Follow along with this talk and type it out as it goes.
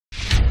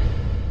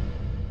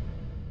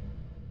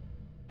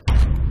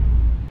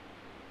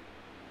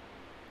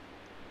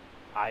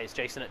Hi, it's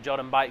Jason at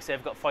Jordan Bikes.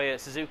 They've got for you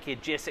Suzuki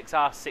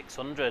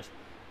GSXR600.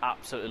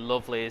 Absolutely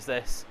lovely is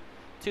this.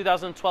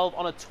 2012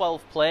 on a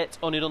 12 plate,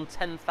 only done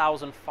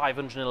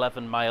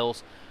 10,511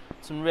 miles.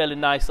 Some really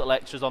nice little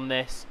extras on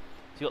this.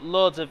 So you've got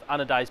loads of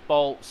anodized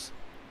bolts,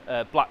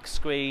 black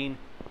screen,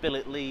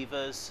 billet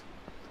levers,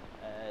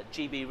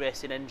 GB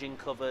racing engine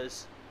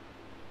covers,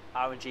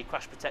 R&G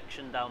crash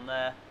protection down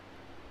there,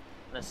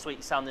 and a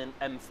sweet sounding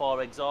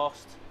M4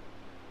 exhaust.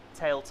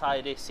 Tail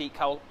tidy, seat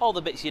cowl, all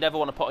the bits you'd ever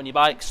want to put on your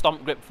bike.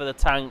 Stomp grip for the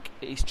tank.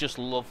 It's just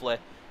lovely.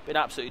 Been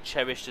absolutely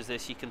cherished as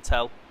this, you can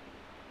tell.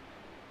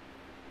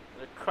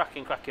 A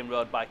cracking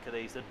road bike of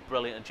these. They're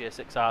brilliant at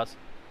GSXRs.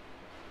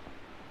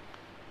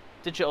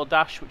 Digital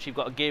dash, which you've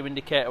got a gear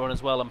indicator on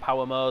as well, and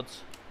power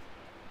modes.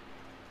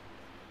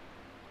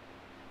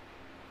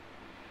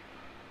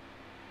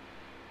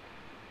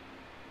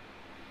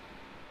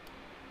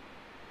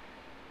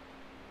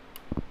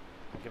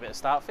 I'll give it a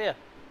start for you.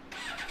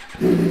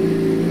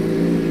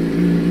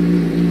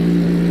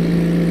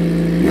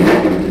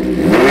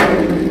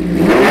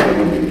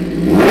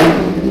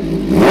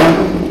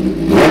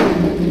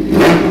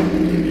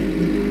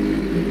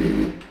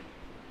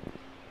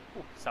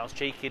 Sounds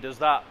cheeky, does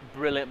that?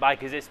 Brilliant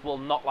bike as this, will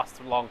not last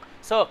for long.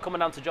 So come on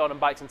down to Jordan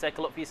Bikes and take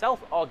a look for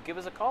yourself, or give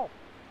us a call.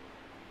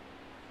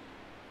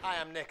 Hi,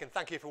 I'm Nick and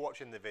thank you for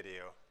watching the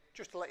video.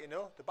 Just to let you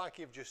know, the bike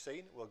you've just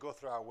seen will go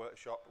through our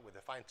workshop with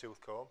a fine-tooth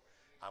comb,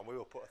 and we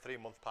will put a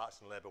 3-month parts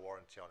and labour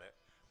warranty on it.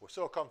 We're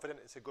so confident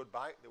it's a good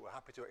bike that we're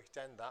happy to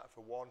extend that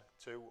for 1,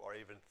 2 or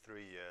even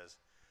 3 years.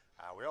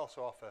 We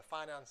also offer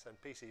finance and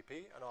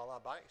PCP on all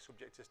our bikes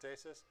subject to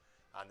status,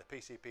 and the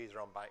PCPs are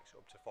on bikes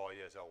up to 4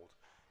 years old.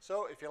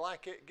 So if you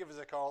like it, give us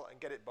a call and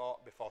get it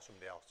bought before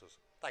somebody else does.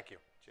 Thank you.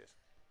 Cheers.